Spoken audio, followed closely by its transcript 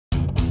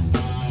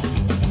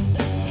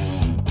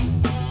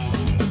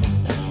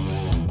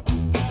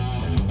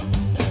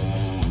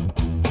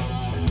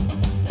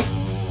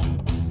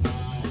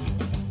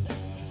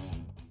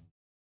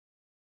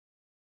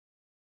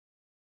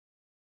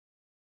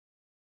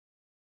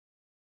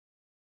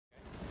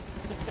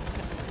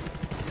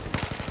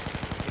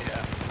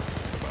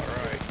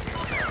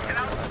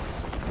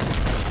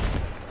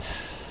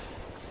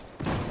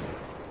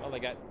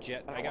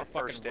jet. I got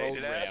fucking road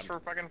Did I ask rammed. for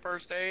fucking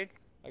first aid?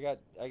 I got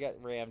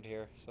rammed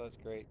here, so that's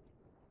great.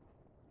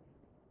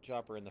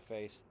 Chopper in the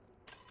face.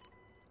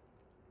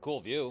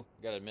 Cool view.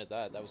 Gotta admit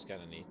that. That was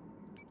kind of neat.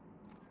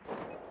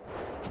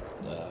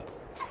 Oh!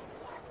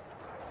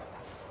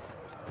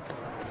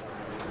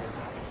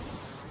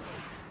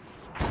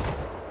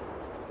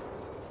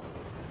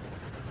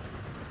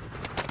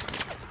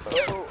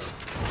 Ow.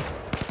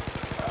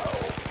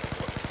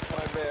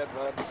 My bad,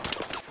 bud.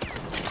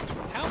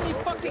 How many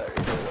fucking...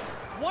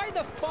 Why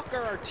the fuck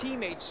are our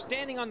teammates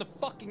standing on the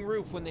fucking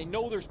roof when they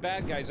know there's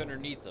bad guys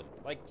underneath them?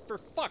 Like, for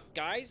fuck,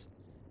 guys.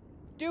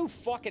 Do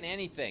fucking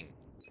anything.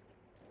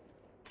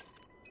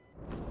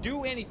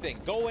 Do anything.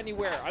 Go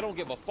anywhere. I don't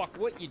give a fuck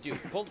what you do.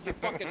 Pull your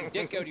fucking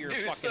dick out of your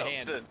fucking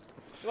hand.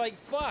 Like,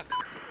 fuck.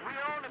 We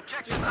own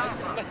objective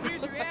Alpha.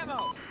 Here's your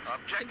ammo.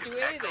 I can do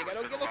anything. I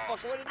don't give a fuck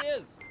what it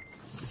is.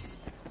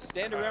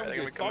 Stand around with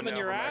your thumb in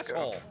your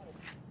asshole.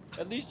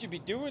 At least you'd be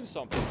doing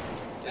something.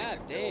 God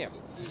damn.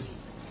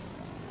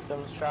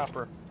 Comes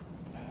chopper.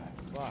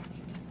 Fuck.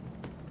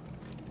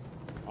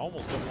 I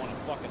almost don't want to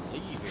fucking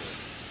leave here.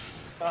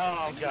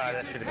 Oh god,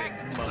 that should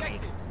have been money.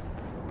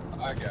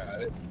 I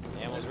got it.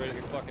 Ammo's right at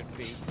your fucking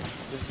feet.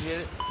 Did you get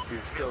it? He's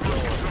still going. Oh,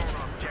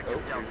 he's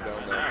down No,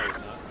 there. he's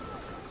not.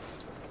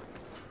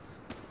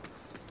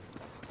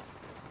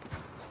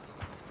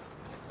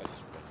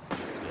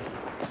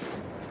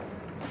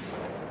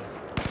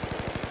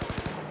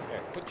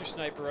 There, put your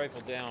sniper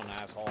rifle down,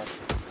 asshole.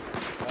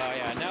 Oh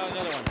yeah, now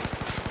another one.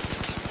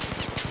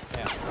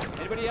 Yeah.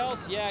 Anybody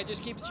else? Yeah,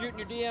 just keep shooting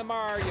your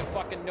DMR, you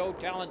fucking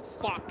no-talent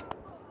fuck.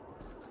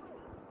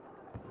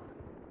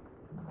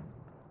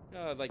 You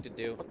know what I'd like to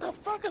do? What the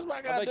fuck is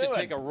my guy I'd like doing? to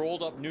take a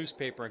rolled up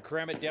newspaper and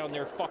cram it down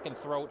their fucking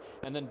throat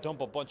and then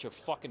dump a bunch of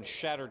fucking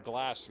shattered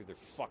glass through their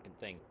fucking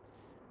thing.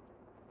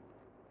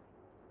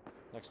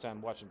 Next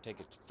time, watch them take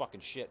a fucking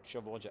shit,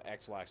 shove a bunch of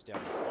X-Lax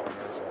down their fucking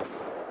arsehole.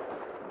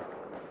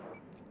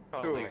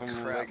 Two of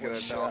them making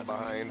it down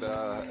behind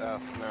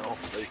F now.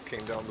 They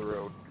came down the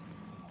road.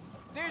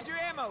 There's your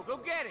ammo. Go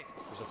get it.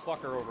 There's a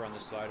fucker over on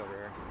this side over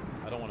here.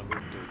 I don't want to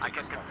move to it. I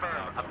can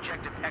confirm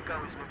objective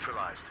Echo is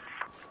neutralized.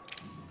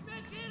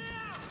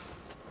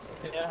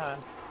 Yeah.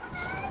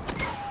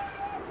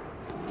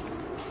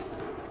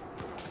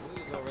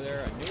 He was over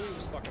there. I knew he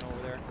was fucking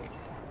over there.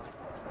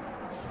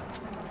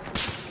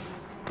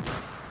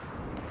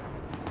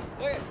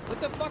 Look, what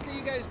the fuck are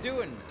you guys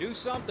doing? Do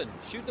something.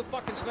 Shoot the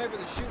fucking sniper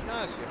that's shooting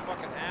us, you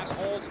fucking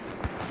assholes.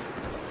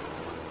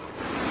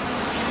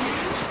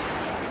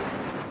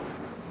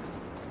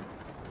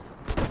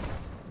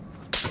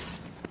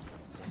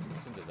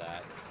 Listen to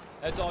that.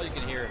 That's all you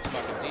can hear. It's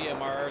fucking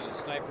DMRs and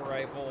sniper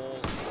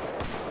rifles.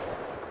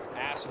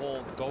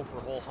 Asshole, gopher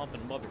hole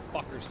humping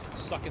motherfuckers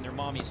sucking their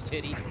mommy's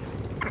titty.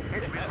 We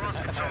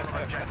lost control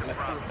of objective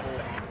Bravo.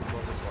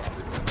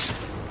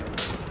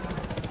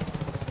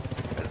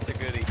 That's the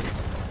goodie.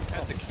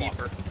 That's the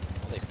keeper.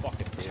 What they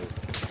fucking do.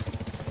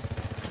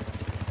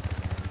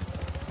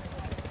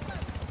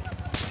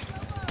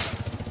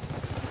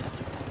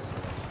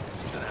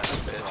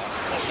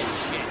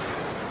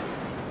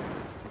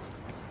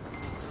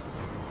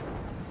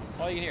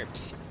 All you can hear.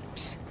 Psst,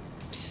 psst,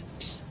 psst,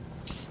 psst,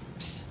 psst,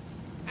 psst.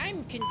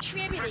 I'm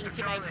contributing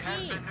to my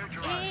team.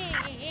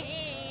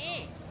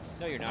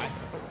 No, you're not.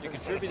 You're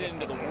contributing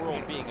to the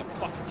world being a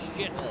fucking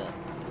shithole.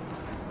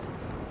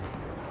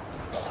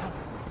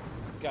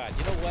 God,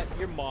 you know what?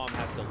 Your mom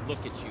has to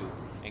look at you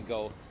and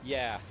go,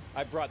 yeah,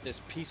 I brought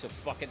this piece of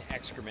fucking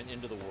excrement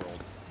into the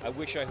world. I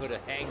wish I could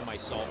have hanged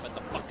myself at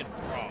the fucking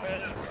prom.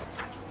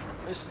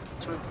 Let's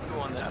do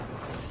on that.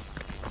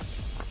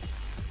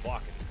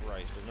 Fucking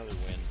Christ, another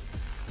win.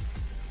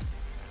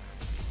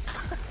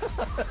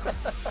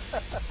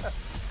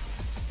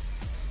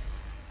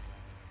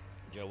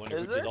 Joe, wonder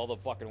who did all the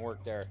fucking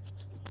work there.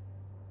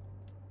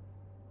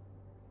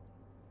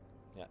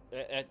 Yeah.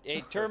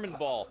 Hey, Terminate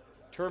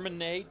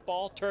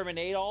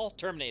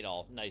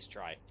all. Nice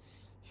try.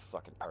 You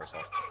fucking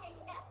arsehole.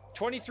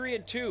 23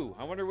 and 2.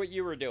 I wonder what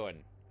you were doing.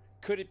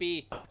 Could it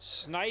be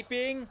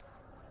sniping?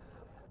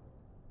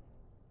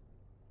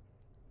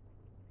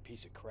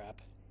 Piece of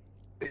crap.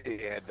 He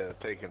had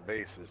taken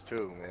bases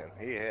too, man.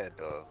 He had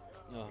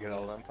get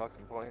all them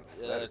fucking points.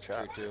 Yeah, that's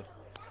true too.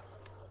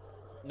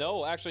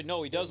 No, actually,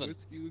 no, he doesn't.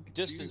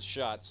 Distance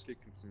shots.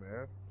 Kicking some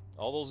ass.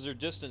 All those are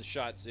distance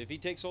shots. If he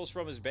takes those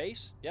from his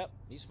base, yep,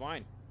 he's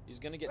fine. He's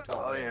gonna get Oh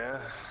top.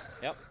 yeah.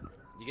 Yep.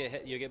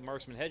 You get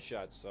marksman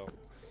headshots. So,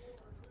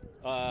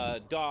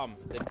 Dom,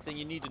 the thing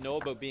you need to know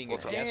about being a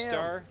guest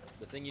star,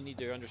 the thing you need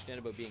to understand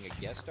about being a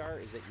guest star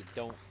is that you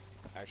don't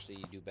actually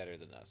do better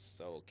than us.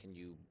 So, can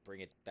you bring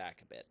it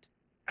back a bit?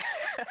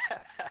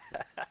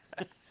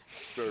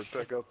 Better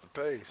pick up the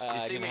pace.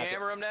 You see me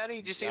hammer him, Daddy?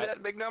 Did you see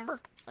that big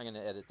number? I'm gonna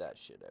edit that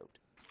shit out.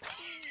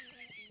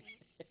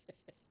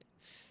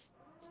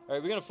 All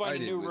right, we're gonna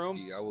find a new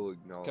room. I will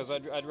acknowledge. Because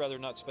I'd rather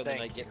not spend the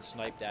night getting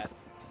sniped at.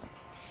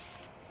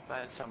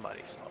 Glad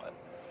somebody saw it.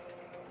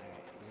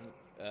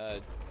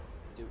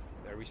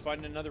 Are we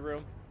finding another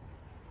room?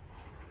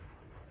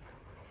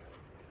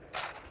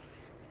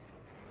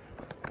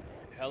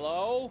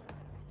 Hello?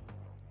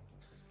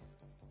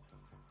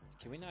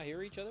 Can we not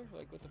hear each other?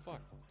 Like, what the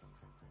fuck?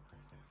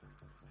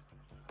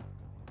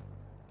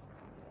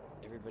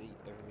 Everybody's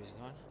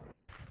gone?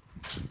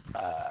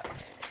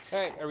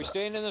 Hey, are we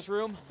staying in this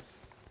room?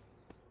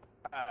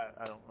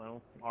 I don't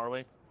know. Are we?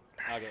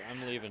 Okay,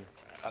 I'm leaving.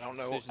 I don't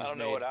know. Decision's I don't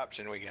know made. what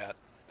option we got.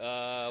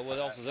 What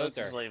else is out Let's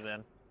there? just leave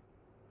then.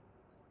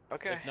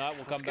 Okay. If not,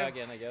 we'll come back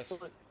in, I guess.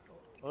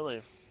 We'll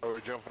leave. Are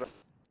we jumping up?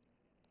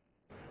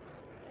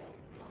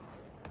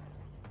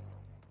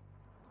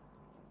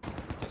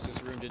 Guess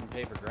this room didn't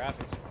pay for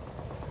graphics.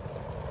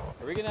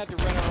 Are we gonna have to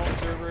rent our own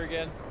server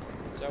again?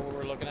 Is that what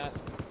we're looking at?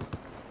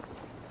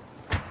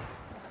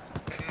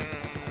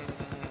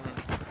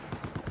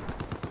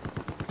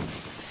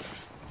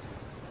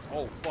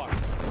 Oh fuck.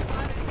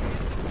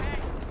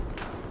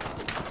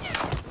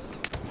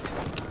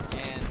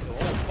 And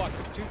oh fuck,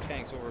 there's 2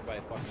 tanks over by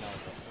a fucking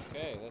alpha.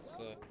 Okay,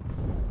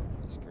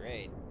 that's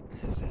great.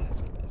 That's good.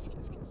 That's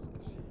good stuff.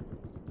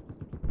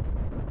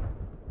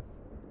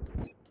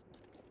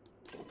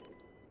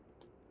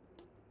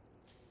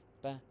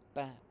 Ba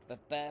ba ba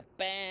ba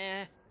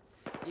ba.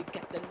 You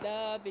got the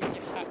love in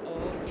your heart.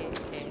 Oh yeah.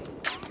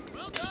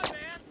 Well done,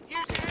 man.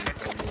 Here's your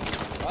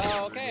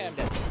Oh, okay, I'm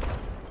dead.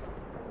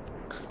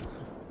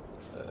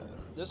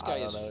 This guy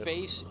is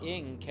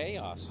facing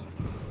chaos.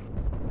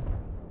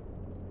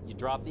 You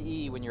drop the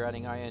E when you're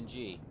adding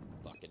ing.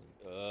 Fucking.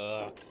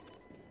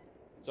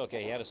 It's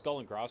okay. He had a skull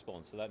and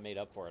crossbones, so that made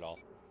up for it all.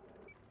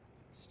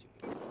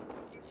 Stupid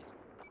idiot.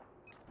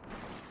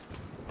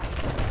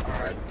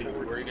 All right, dude.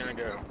 Where are you gonna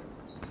go?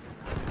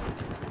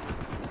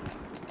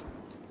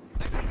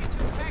 I think you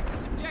to attack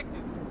this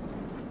objective.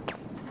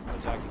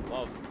 Attacking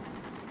love.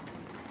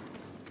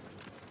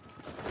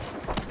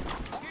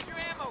 Here's your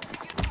ammo.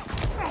 Pick it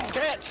up.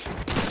 Catch!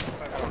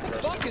 What the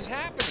fuck is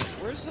happening?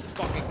 Where's the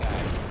fucking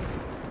guy?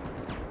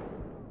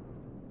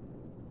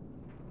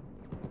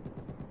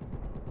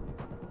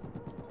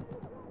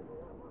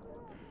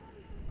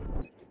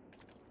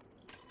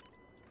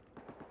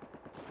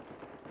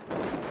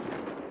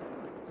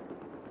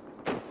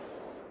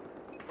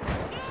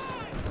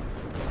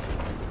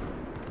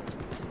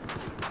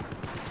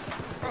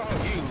 Oh,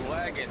 you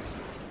lagging!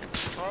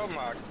 Oh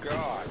my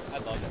God! I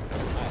love it.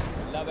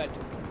 I love it.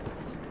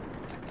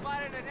 I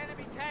spotted an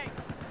enemy tank.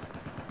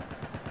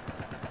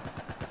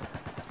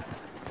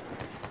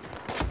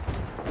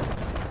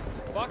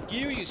 Fuck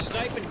you, you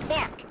sniping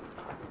fuck!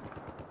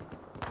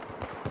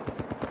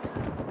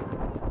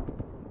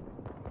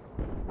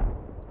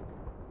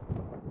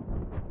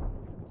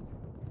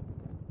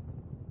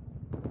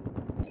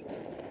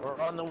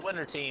 We're on the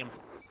winner team.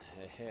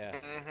 Yeah.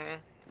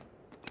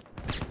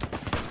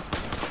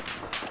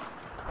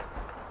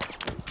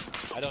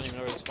 I don't even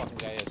know where this fucking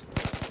guy is.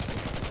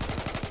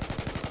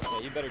 Yeah,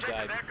 you better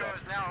die. Objective Echo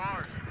is now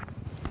ours.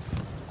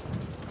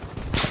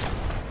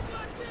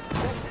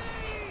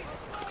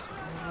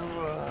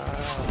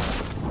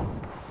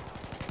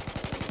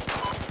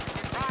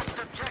 Lost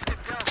objective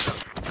Delta.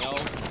 No,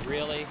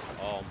 really?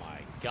 Oh my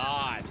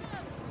god.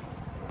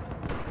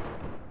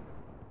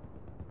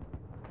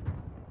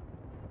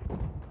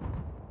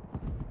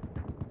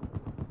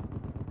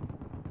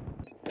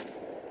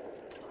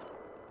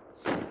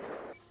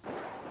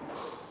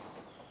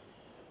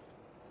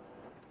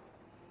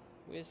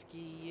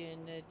 Whiskey in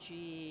a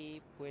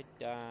Jeep with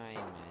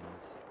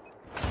diamonds.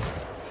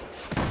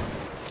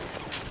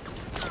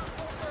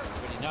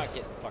 But you're not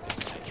getting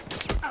fucking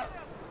sniped.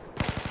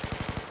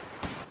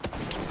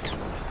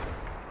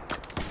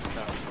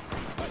 No.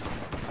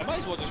 I might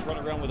as well just run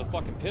around with a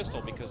fucking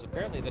pistol because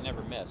apparently they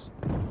never miss.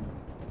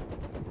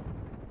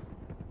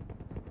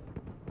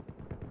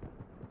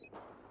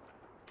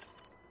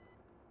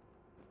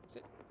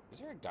 Is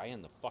there a guy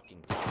in the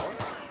fucking tower?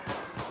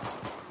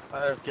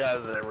 There's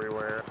guys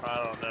everywhere.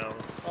 I don't know.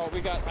 Oh, we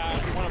got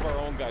one of our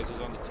own guys is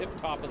on the tip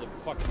top of the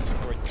fucking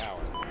destroyed tower.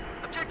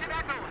 Objective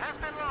Echo has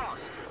been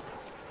lost.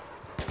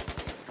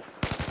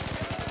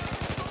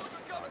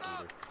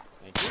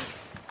 Thank you.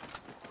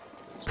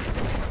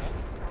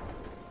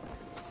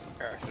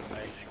 That's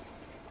amazing.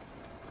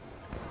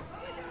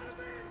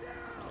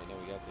 I know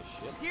we got this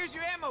shit. Here's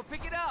your ammo.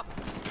 Pick it up.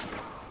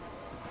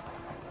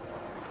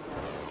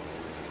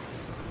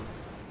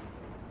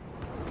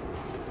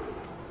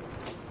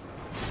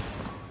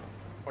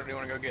 What do you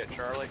want to go get,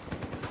 Charlie?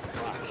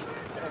 Fuck.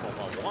 I don't know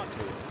if I want to.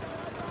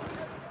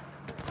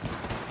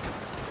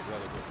 I'd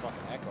rather go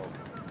fucking Echo.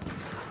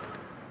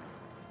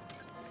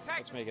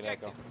 Let's make it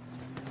Echo.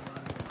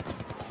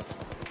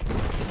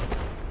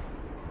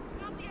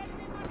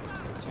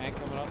 Tank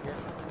coming up here.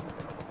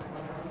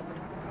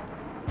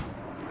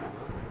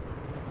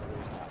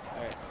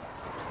 Alright.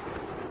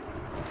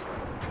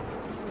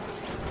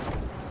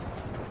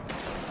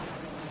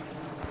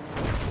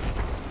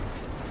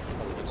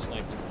 Probably get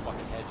sniped in the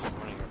fucking head just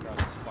running across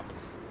this fucking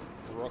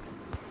brook.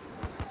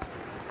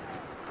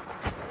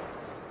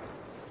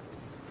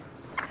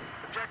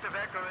 Objective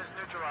Echo is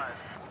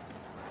neutralized.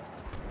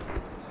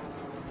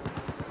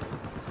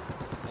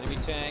 Enemy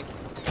tank.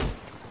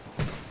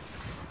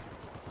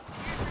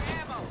 Here's your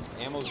ammo.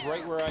 Ammo's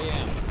right where I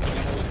am.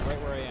 Ammo's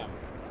right where I am.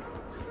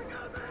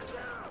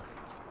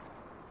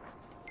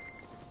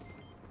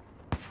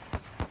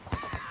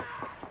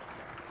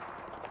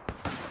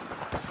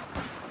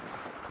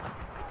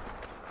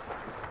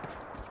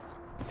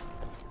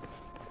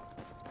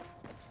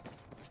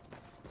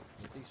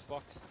 Get these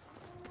fucks.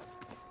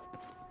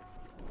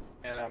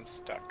 And I'm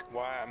stuck.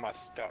 Why am I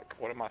stuck?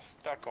 What am I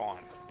stuck on?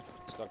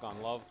 Stuck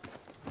on love.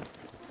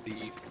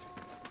 Leaf.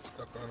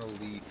 Stuck on a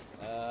leaf.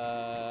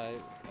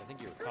 I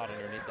think you were caught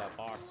underneath that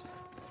box.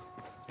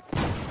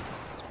 Just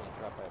being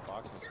trapped by a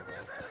box and so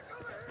bad.